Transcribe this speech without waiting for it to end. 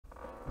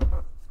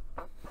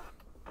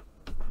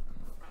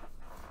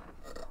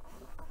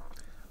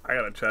I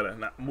gotta try to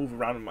not move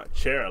around in my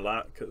chair a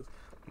lot because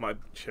my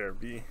chair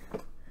be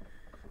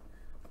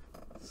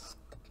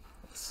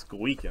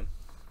squeaking.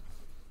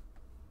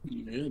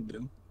 Yeah,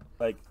 dude.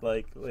 Like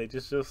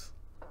just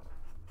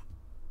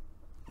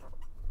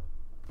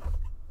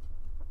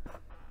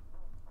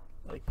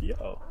like,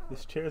 yo,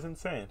 this chair is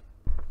insane.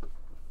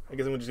 I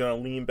guess I'm just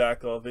gonna lean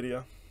back all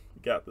video.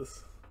 You got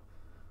this.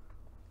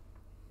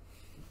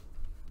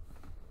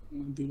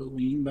 Do the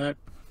lean back.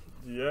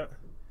 Yeah.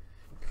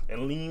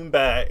 And lean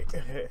back.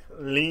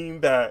 Lean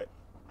back.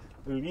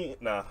 Lean.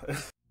 Nah.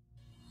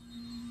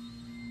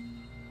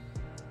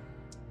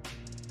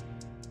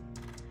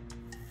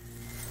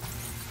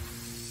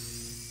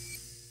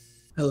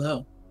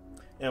 Hello.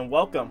 And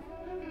welcome,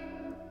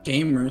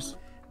 Gamers,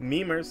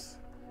 memers,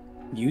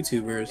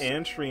 YouTubers,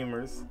 and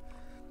streamers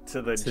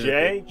to the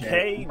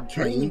JK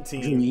Dream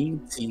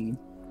Team.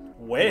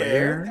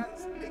 Where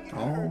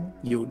all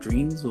your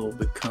dreams will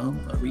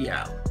become a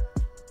reality.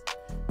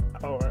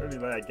 Oh,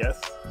 I guess.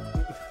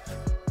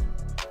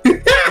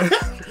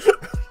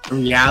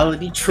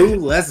 Reality true,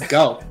 let's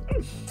go.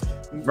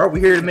 Bro, we're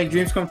here to make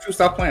dreams come true.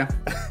 Stop playing.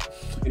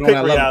 Quick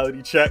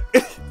reality check.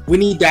 We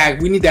need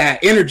that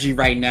energy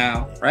right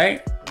now,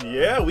 right?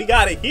 Yeah, we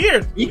got it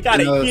here. We got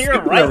it here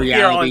right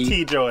here on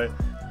TJoy.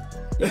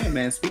 Yeah,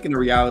 man. Speaking of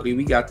reality,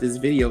 we got this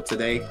video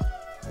today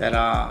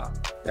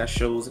that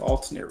shows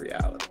alternate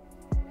reality.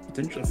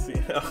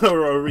 Potentially.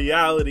 A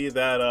reality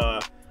that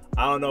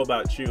I don't know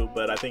about you,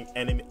 but I think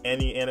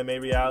any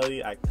anime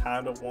reality I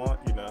kind of want,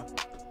 you know.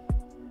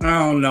 I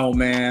don't know,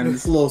 man.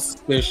 It's a little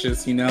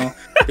suspicious, you know.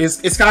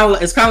 It's kind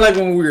of like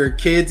when we were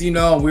kids, you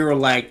know, and we were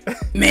like,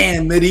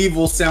 man,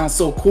 medieval sounds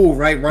so cool,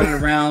 right? Running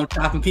around,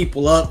 chopping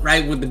people up,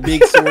 right, with the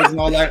big swords and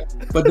all that.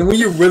 But then when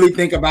you really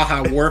think about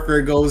how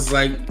warfare goes,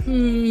 like,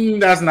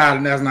 that's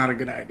not a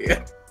good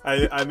idea.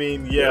 I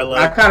mean, yeah,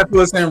 like I kind of feel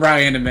the same about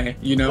anime,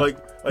 you know.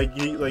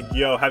 Like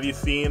yo, have you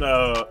seen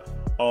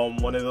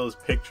one of those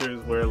pictures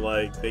where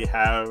like they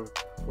have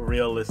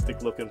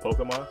realistic looking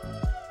Pokemon?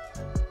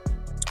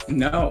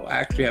 No, I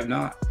actually have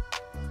not.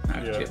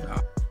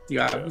 You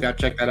gotta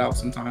check that out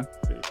sometime.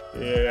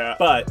 Yeah,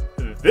 but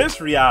this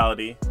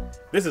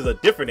is a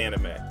different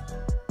anime.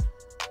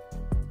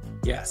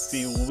 Yes.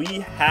 See, we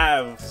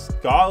have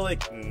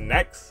Scarlet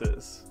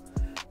Nexus.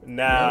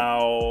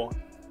 Now,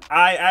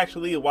 I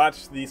actually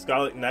watched the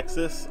Scarlet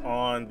Nexus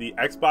on the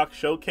Xbox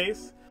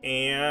showcase,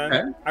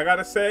 and I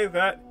gotta say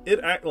that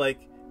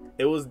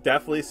it was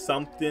definitely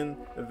something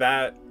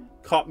that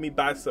caught me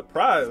by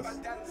surprise.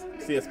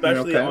 See,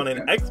 especially on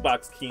an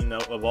Xbox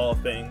keynote of all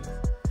things.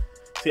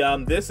 See,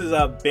 this is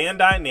a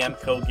Bandai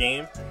Namco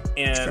game,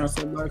 and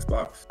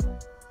Xbox.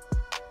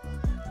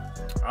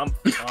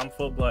 I'm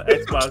full blood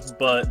Xbox,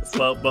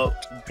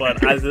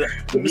 but as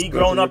me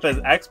growing up as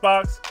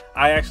Xbox,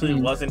 I actually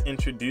wasn't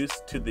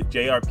introduced to the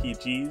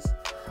JRPGs.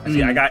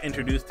 See, I got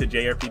introduced to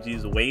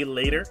JRPGs way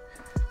later.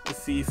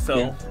 See,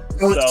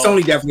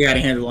 Sony definitely had a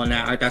handle on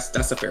that.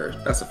 That's a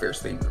fair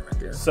statement right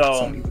there.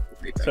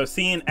 So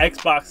seeing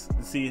Xbox,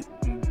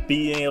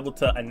 being able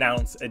to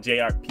announce a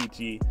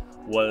JRPG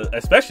was,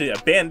 especially a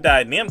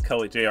Bandai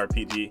Namco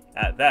JRPG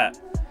at that.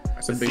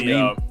 That's a big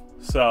name.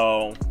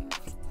 So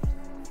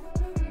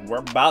we're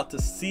about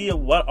to see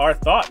what our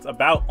thoughts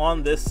about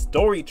on this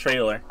story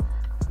trailer.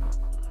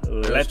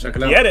 Let's check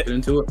it out. Get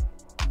into it.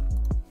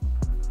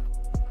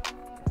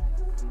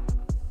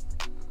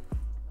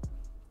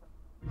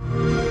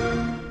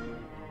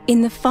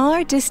 In the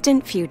far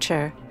distant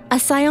future, a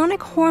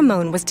psionic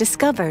hormone was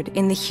discovered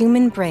in the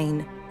human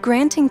brain,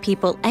 granting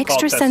people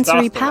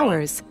extrasensory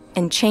powers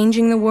and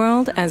changing the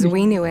world as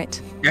we knew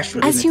it.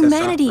 As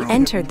humanity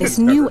entered this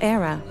new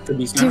era,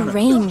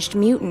 deranged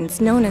mutants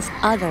known as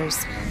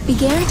Others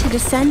began to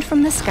descend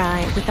from the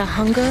sky with a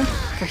hunger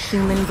for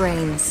human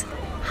brains.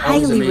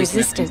 Highly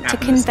resistant to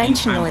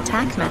conventional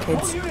attack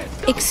methods,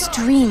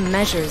 extreme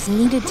measures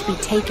needed to be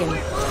taken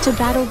to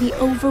battle the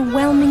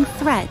overwhelming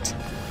threat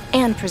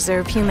and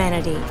preserve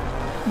humanity.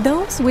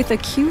 Those with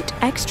acute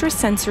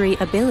extrasensory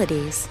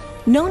abilities,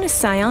 known as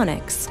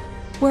psionics,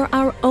 were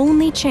our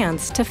only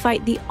chance to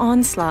fight the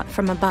onslaught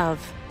from above.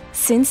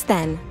 Since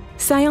then,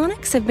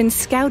 psionics have been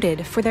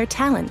scouted for their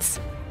talents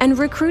and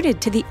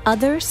recruited to the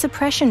Other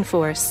Suppression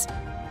Force,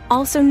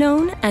 also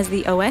known as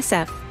the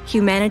OSF,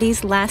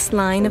 humanity's last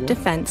line of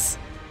defense.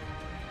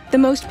 The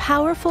most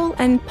powerful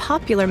and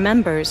popular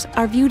members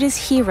are viewed as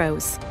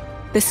heroes,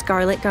 the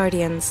Scarlet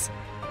Guardians.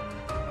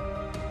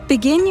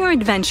 Begin your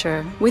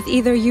adventure with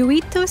either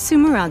Yuito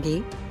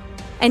Sumeragi,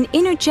 an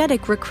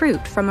energetic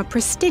recruit from a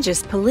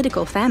prestigious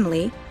political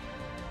family,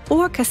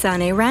 or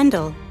Kasane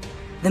Randall,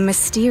 the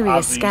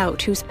mysterious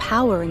scout whose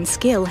power and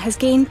skill has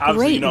gained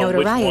great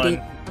notoriety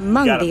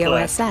among the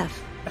OSF.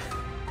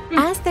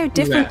 As their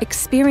different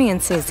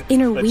experiences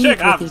interweave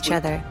with each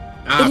other,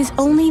 it is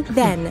only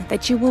then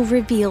that you will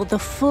reveal the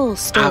full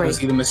story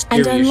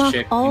and unlock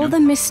all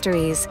the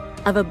mysteries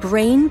of a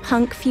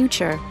brain-punk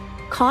future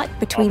caught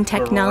between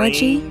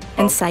technology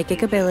and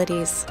psychic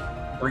abilities.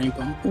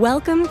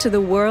 Welcome to the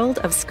world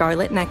of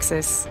Scarlet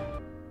Nexus.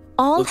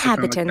 All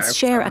habitants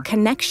share a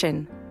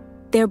connection,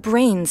 Their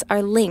brains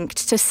are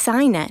linked to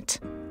Skynet,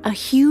 a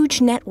huge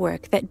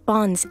network that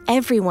bonds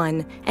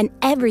everyone and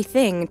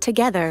everything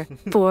together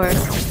for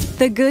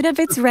the good of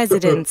its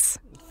residents.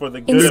 For the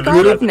In good of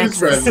Scarlet it.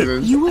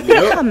 Nexus, you will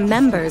become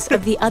members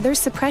of the Other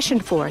Suppression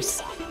Force,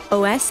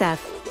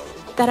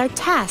 OSF, that are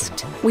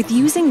tasked with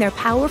using their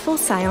powerful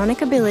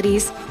psionic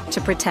abilities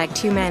to protect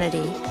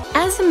humanity.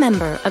 As a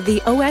member of the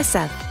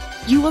OSF,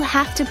 you will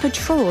have to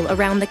patrol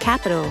around the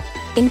capital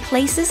in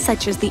places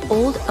such as the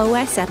old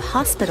OSF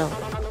hospital,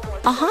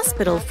 a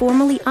hospital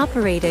formerly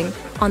operating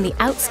on the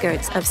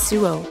outskirts of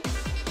Suo.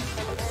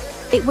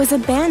 It was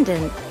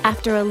abandoned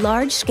after a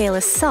large-scale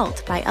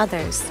assault by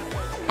others,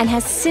 and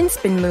has since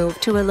been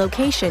moved to a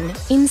location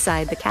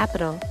inside the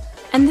capital.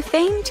 And the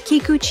famed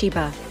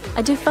Kikuchiba,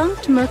 a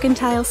defunct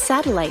mercantile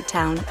satellite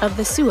town of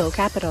the Suo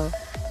capital.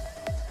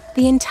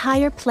 The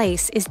entire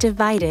place is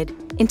divided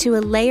into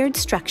a layered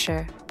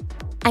structure,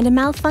 and a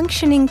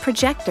malfunctioning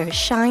projector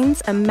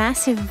shines a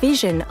massive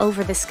vision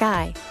over the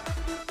sky,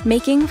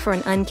 making for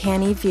an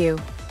uncanny view.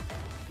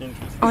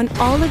 On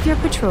all of your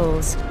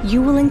patrols,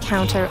 you will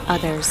encounter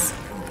others,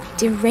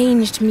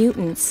 deranged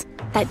mutants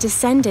that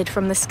descended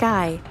from the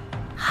sky,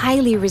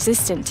 highly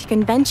resistant to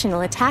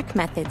conventional attack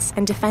methods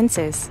and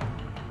defenses.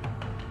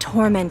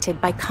 Tormented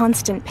by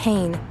constant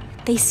pain,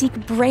 they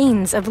seek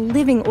brains of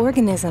living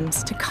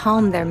organisms to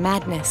calm their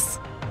madness.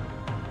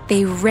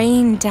 They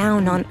rain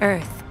down on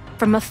Earth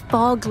from a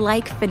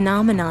fog-like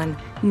phenomenon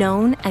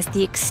known as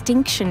the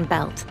extinction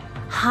belt,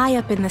 high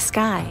up in the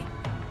sky.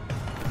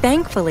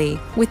 Thankfully,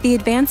 with the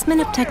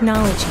advancement of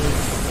technology,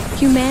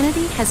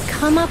 humanity has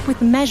come up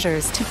with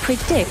measures to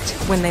predict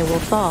when they will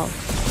fall,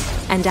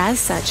 and as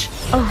such,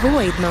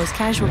 avoid most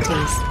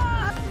casualties.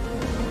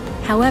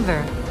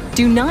 However,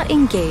 do not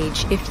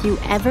engage if you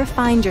ever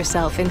find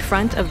yourself in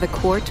front of the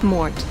Court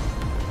Mort,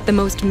 the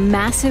most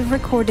massive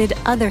recorded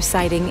other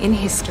sighting in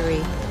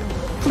history.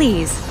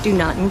 Please do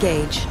not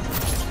engage.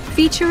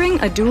 Featuring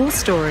a dual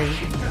story,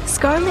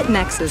 Scarlet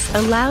Nexus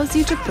allows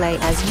you to play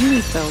as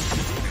Yuito,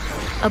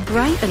 a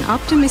bright and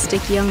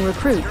optimistic young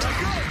recruit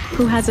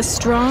who has a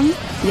strong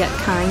yet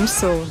kind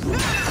soul.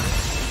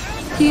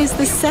 He is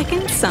the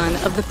second son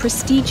of the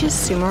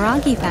prestigious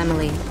Sumeragi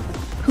family,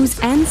 whose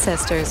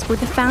ancestors were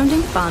the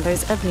founding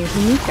fathers of New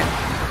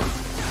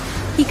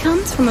Himuka. He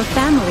comes from a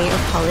family of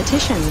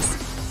politicians,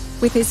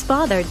 with his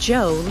father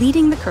Joe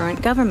leading the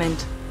current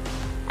government,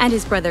 and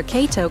his brother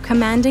Kato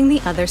commanding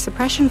the Other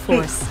Suppression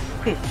Force.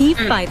 He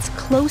fights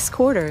close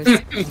quarters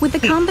with a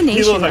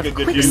combination of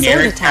quick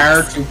sword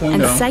attacks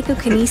and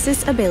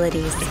psychokinesis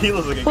abilities.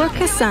 Or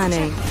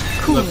Kasane,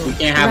 cool,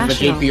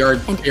 rational,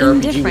 and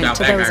indifferent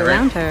to those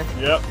around her.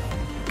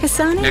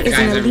 Kasane is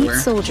an elite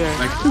soldier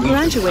who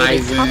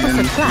graduated top of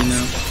her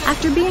class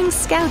after being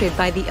scouted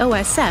by the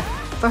OSF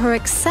for her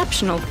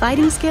exceptional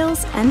fighting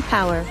skills and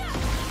power.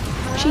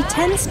 She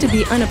tends to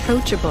be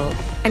unapproachable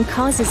and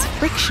causes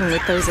friction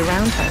with those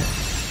around her,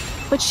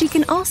 but she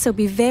can also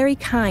be very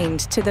kind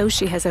to those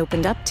she has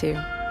opened up to.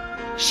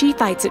 She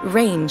fights at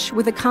range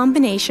with a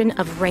combination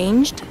of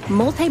ranged,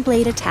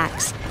 multi-blade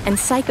attacks and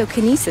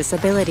psychokinesis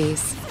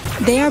abilities.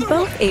 They are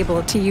both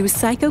able to use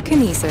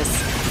psychokinesis,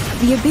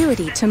 the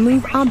ability to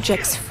move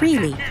objects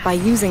freely by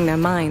using their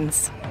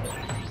minds.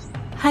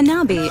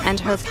 Hanabi and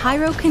her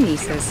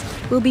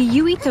pyrokinesis will be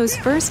Yuito's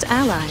first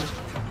ally,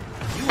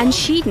 and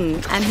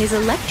Shiden and his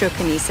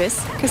electrokinesis,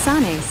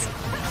 Kasane's.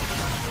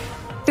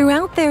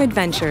 Throughout their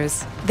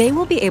adventures, they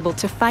will be able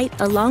to fight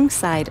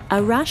alongside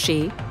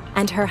Arashi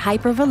and her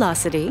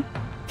hypervelocity,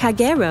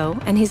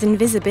 Kagero and his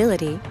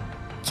invisibility,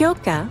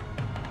 Kyoka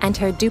and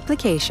her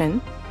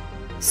duplication,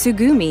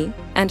 Sugumi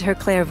and her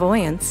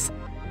clairvoyance,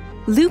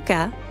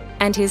 Luca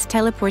and his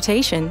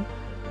teleportation,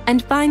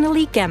 and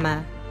finally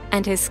Gemma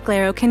and his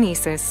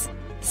sclerokinesis.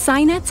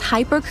 Skynet's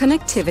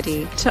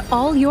hyperconnectivity to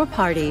all your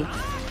party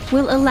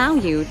will allow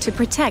you to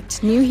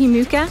protect New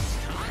Himuka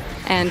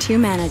and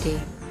humanity.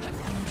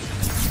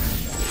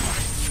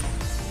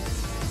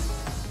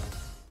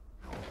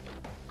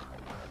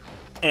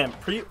 And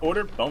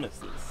pre-order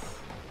bonuses.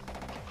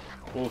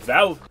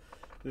 Well,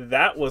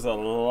 that was a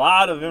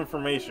lot of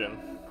information.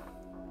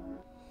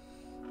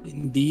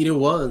 Indeed it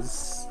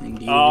was.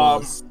 Indeed it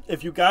was.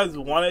 If you guys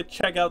want to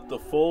check out the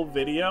full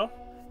video,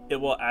 it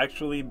will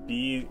actually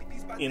be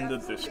in the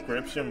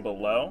description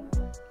below.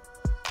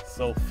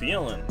 So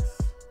feelings.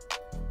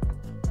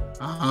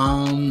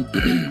 I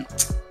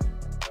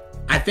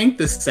think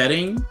the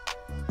setting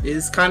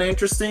is kind of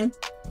interesting.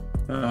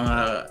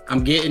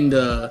 I'm getting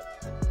the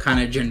kind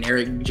of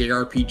generic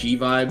JRPG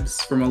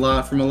vibes from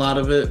a lot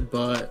of it,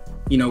 but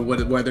you know,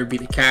 whether it be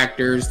the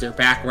characters, their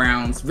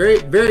backgrounds,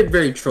 very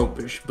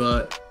tropish.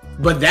 But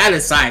that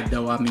aside,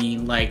 though, I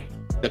mean, like,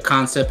 the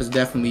concept is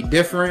definitely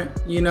different.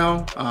 You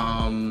know,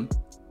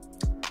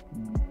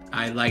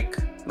 I like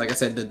I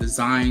said, the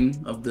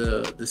design of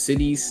the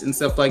cities and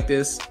stuff like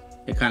this.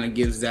 It kind of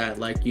gives that,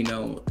 like, you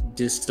know,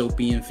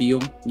 dystopian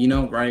feel, you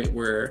know, right,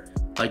 where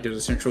like there's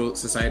a central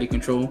society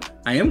control.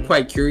 I am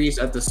quite curious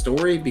at the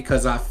story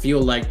because I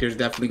feel like there's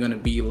definitely going to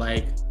be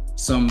like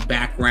some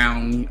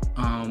background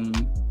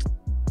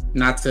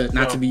Not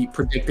to be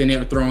predicting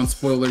it or throwing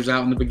spoilers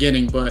out in the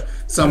beginning, but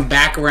some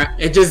background.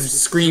 It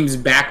just screams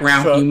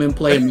background human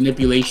play and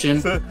manipulation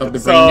of the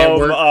brain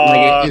network.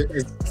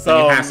 It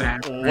has to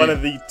happen, right? One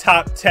of the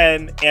top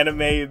 10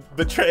 anime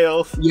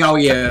betrayals. Yo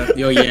yeah.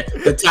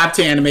 The top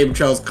 10 anime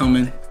betrayals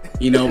coming.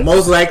 You know,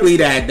 most likely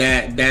that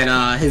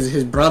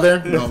his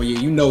brother. Oh yeah,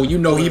 you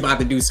know he about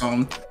to do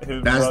something.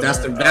 That's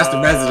the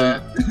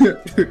resident,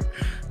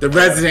 the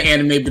resident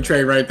anime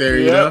betray right there.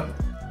 You know,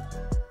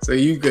 so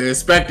you could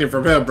expect it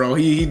from him, bro.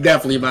 He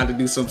definitely about to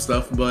do some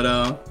stuff.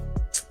 But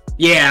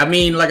yeah, I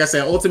mean, like I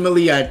said,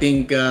 ultimately, I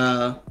think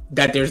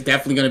that there's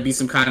definitely gonna be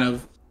some kind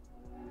of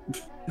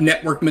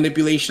network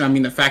manipulation. I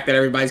mean, the fact that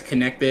everybody's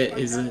connected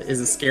is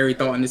a scary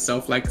thought in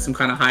itself, like some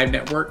kind of hive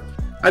network.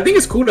 I think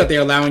it's cool that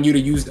they're allowing you to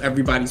use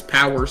everybody's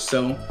powers,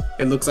 so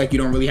it looks like you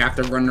don't really have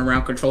to run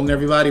around controlling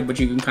everybody, but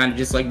you can kind of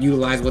just like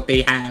utilize what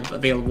they have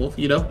available,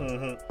 you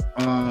know?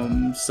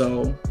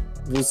 So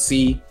we'll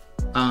see.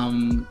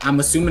 I'm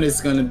assuming it's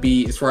going to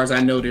be, as far as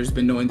I know, there's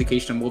been no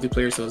indication of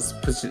multiplayer, so it's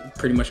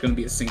pretty much going to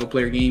be a single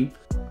player game,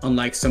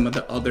 unlike some of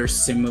the other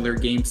similar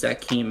games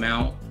that came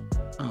out,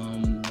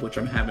 which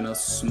I'm having a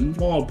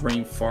small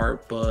brain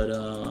fart, but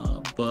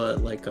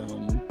like,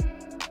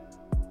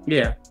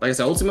 yeah, like I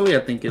said, ultimately, I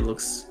think it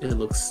looks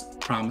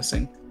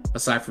promising.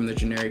 Aside from the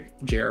generic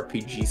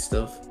JRPG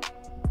stuff,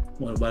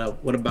 what about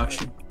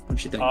you?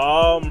 What you think?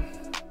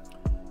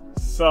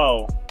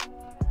 So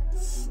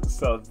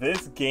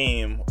this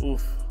game,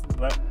 oof.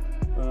 Let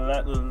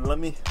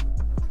me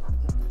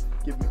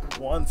give me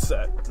one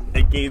sec.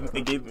 It gave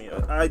me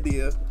an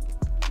idea.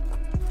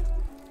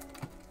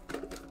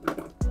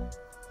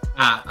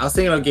 I was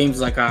thinking of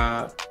games like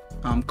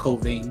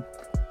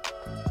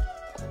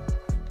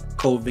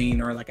Code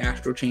Vein or like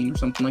Astral Chain or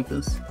something like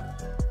this.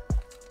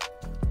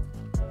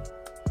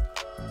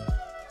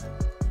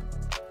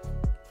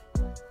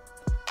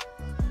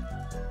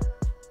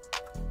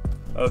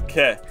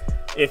 Okay,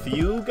 if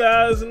you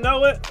guys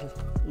know it,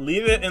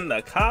 leave it in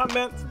the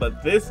comments.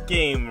 But this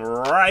game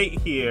right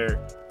here,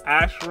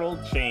 Astral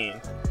Chain.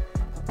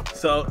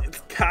 So it's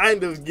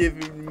kind of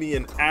giving me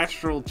an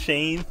Astral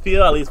Chain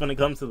feel, at least when it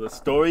comes to the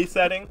story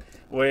setting,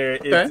 where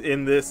it's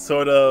in this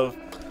sort of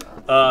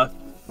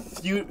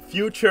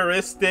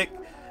futuristic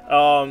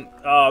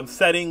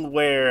setting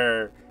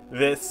where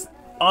this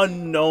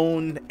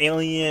unknown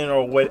alien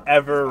or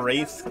whatever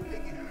race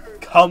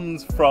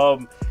comes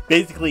from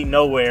basically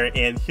nowhere,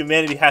 and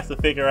humanity has to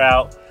figure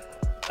out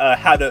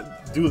how to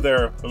do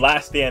their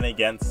last stand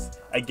against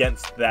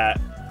that.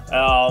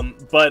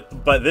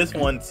 But this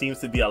one seems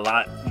to be a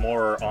lot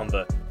more on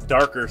the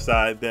darker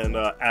side than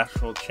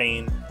Astral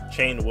Chain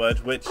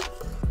was, which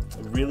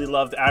really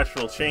loved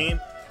Astral Chain.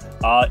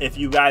 If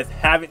you guys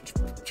haven't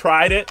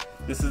tried it,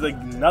 this is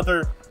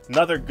another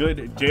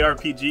good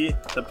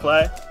JRPG to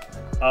play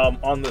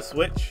on the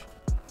Switch.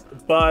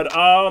 But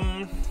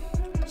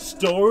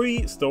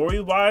story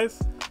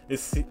wise,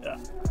 is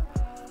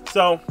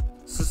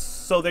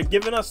so they're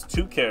giving us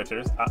two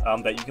characters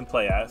that you can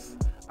play as,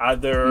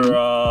 either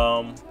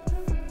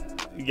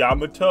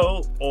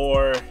Yamato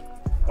or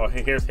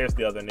here's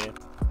the other name.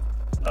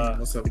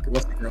 What's the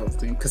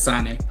girl's name?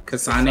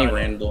 Kasane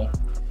Randall.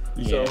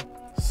 Yeah.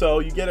 So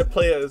you get to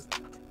play as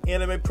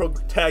anime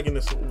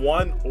protagonist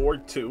 1 or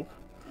 2,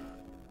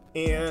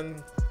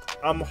 and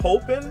I'm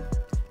hoping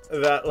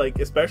that, like,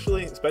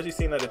 especially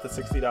seeing that it's a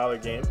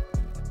 $60 game,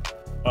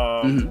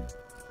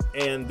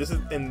 and this is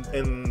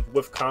and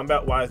with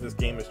combat wise, this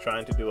game is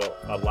trying to do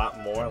a lot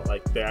more.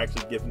 Like, they're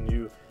actually giving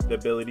you the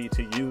ability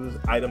to use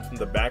items from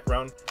the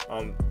background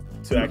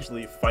to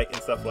actually fight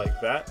and stuff like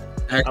that.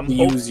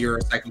 Use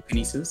your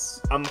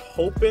psychokinesis. I'm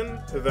hoping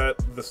that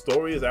the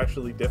story is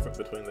actually different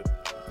between the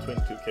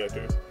two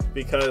characters,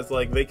 because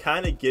like they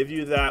kind of give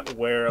you that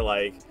where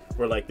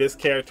this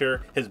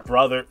character, his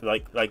brother,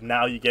 like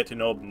now you get to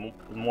know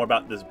more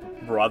about this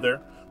brother,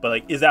 but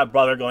like, is that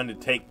brother going to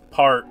take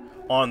part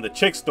on the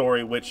chick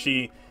story, which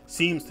she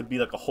seems to be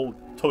like a whole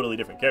totally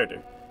different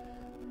character?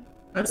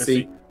 Let's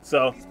see.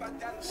 So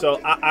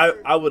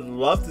I would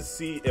love to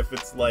see if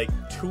it's like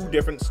two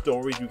different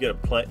stories you can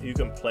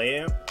play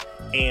in,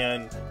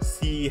 and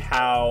see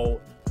how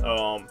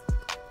the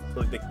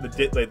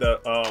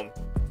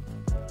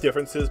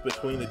differences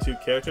between the two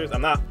characters.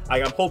 I'm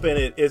hoping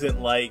it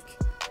isn't like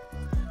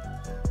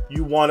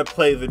you want to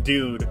play the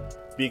dude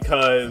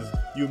because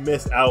you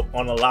miss out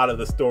on a lot of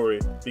the story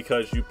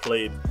because you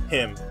played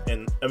him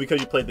and because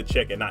you played the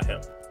chick and not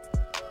him.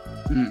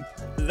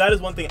 That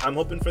is one thing I'm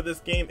hoping for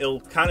this game.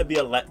 It'll kind of be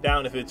a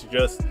letdown if it's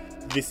just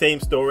the same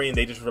story and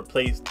they just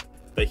replaced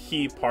the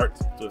he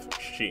parts with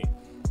she.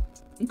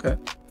 Okay.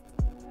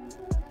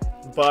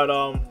 But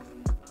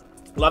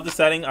love the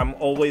setting. I'm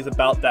always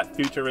about that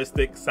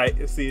futuristic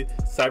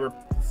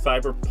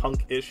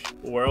cyberpunk-ish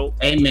world.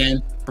 Hey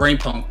man, brain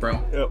punk, bro.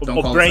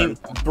 Don't call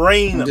it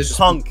punk-ish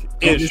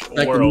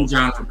world.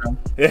 Genre, bro.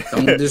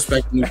 Don't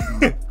disrespect the new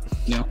genre.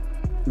 You know,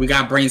 we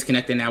got brains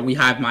connected now. We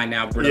hive mind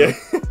now, bro. Yeah.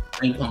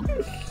 Brain punk.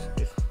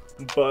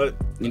 But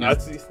you know,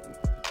 this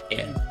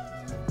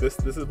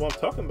is what I'm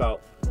talking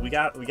about. we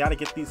got to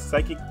get these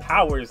psychic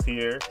powers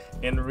here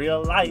in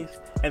real life,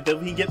 and then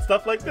we can get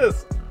stuff like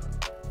this.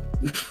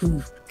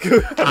 I'm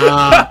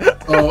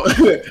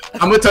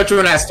gonna touch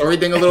on that story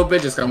thing a little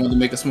bit. Just I wanted to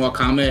make a small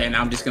comment, and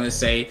I'm just gonna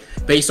say,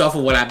 based off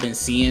of what I've been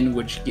seeing,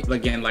 which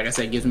again, like I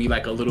said, gives me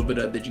like a little bit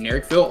of the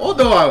generic feel.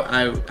 Although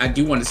I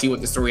do want to see what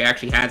the story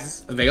actually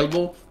has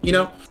available. You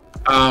know,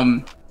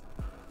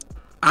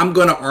 I'm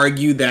gonna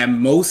argue that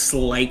most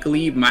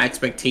likely my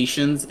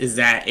expectations is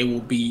that it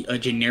will be a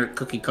generic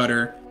cookie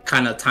cutter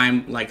kind of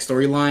time like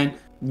storyline,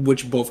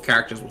 which both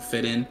characters will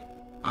fit in.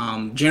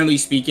 Generally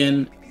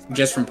speaking,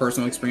 just from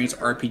personal experience,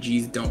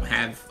 RPGs don't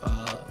have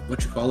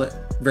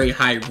very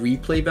high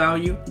replay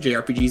value.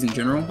 JRPGs in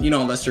general, you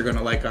know, unless you're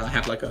gonna like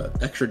have like a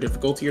extra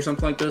difficulty or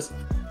something like this.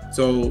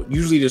 So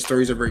usually the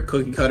stories are very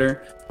cookie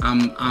cutter.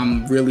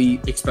 I'm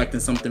really expecting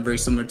something very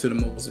similar to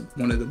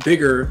one of the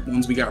bigger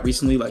ones we got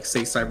recently, like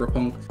say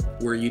Cyberpunk,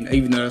 where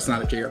even though it's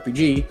not a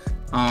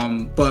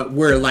JRPG, but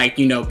where like,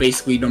 you know,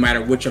 basically no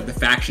matter which of the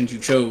factions you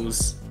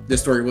chose, the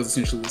story was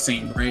essentially the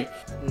same, right?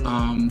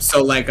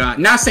 So like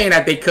not saying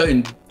that they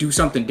couldn't do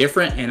something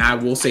different, and I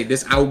will say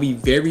this, I will be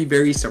very,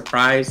 very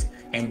surprised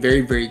and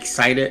very, very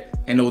excited,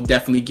 and it'll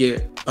definitely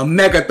get a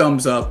mega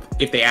thumbs up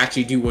if they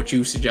actually do what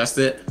you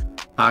suggested,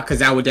 because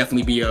that would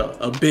definitely be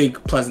a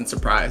big pleasant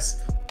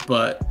surprise.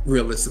 But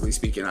realistically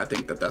speaking, I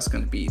think that that's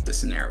going to be the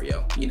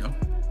scenario, you know.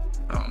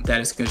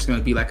 That is just going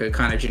to be like a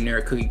kind of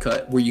generic cookie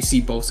cut where you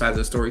see both sides of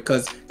the story,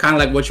 because kind of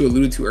like what you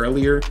alluded to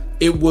earlier,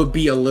 it would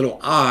be a little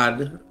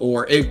odd,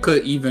 or it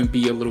could even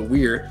be a little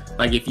weird,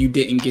 like if you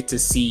didn't get to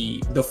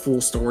see the full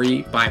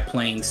story by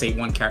playing say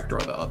one character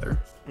or the other,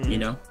 you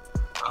know.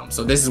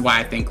 So this is why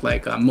I think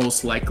like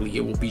most likely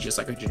it will be just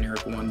like a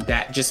generic one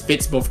that just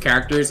fits both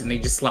characters, and they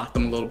just slot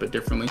them a little bit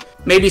differently.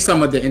 Maybe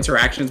some of the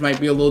interactions might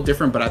be a little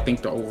different, but I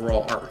think the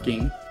overall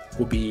arcing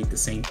will be the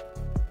same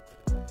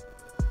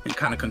and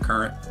kind of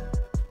concurrent.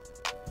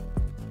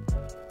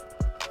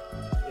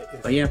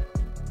 But yeah,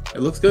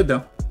 it looks good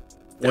though.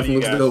 Definitely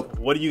looks dope.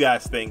 What do you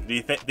guys think? Do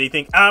you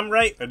think I'm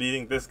right, or do you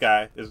think this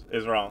guy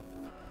is wrong?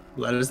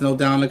 Let us know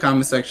down in the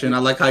comment section. I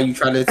like how you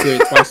try to say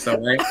it twice though,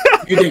 right?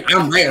 You think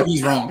I'm right or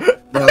he's wrong.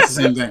 Well, it's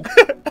the same thing.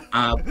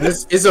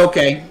 It's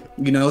okay.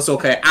 You know, it's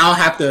okay.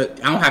 I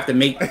don't have to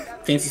make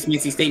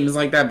fancy statements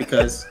like that,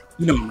 because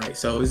you know I'm right.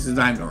 So this is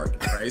not even an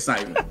argument, right? It's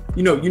not even.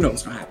 You know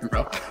what's gonna happen,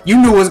 bro.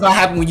 You knew what was gonna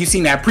happen when you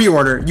seen that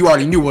pre-order. You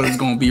already knew what it was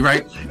gonna be,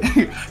 right?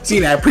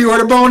 Seen that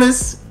pre-order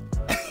bonus.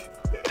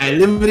 At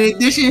limited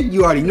edition,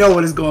 you already know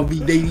what it's gonna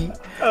be, baby.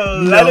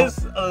 Let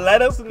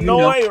us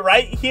know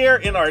right here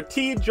in our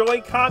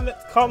TJoy comment.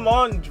 Come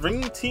on,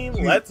 Dream Team,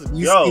 let's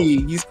go.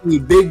 You see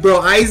Big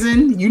Bro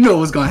Eisen, you know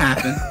what's gonna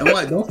happen.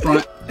 Don't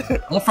front.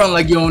 Don't front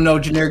like you don't know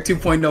generic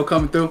 2.0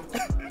 coming through.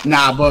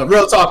 Nah, but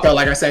real talk though,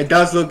 like I said,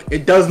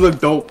 it does look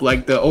dope.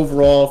 Like the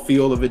overall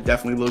feel of it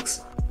definitely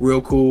looks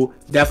real cool.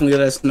 Definitely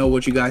let us know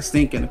what you guys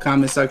think in the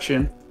comment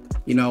section.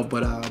 You know,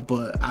 but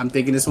I'm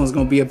thinking this one's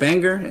gonna be a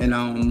banger,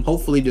 and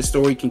hopefully the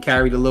story can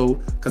carry the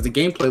load, because the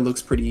gameplay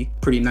looks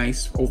pretty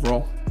nice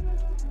overall.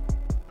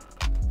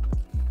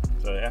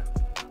 So yeah,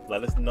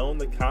 let us know in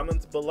the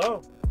comments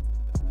below.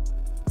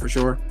 For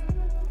sure.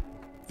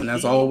 And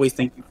as always,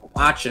 thank you for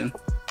watching.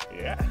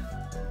 Yeah,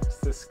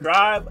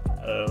 subscribe,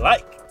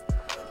 like.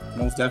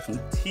 Most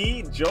definitely.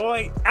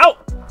 TJoy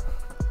out.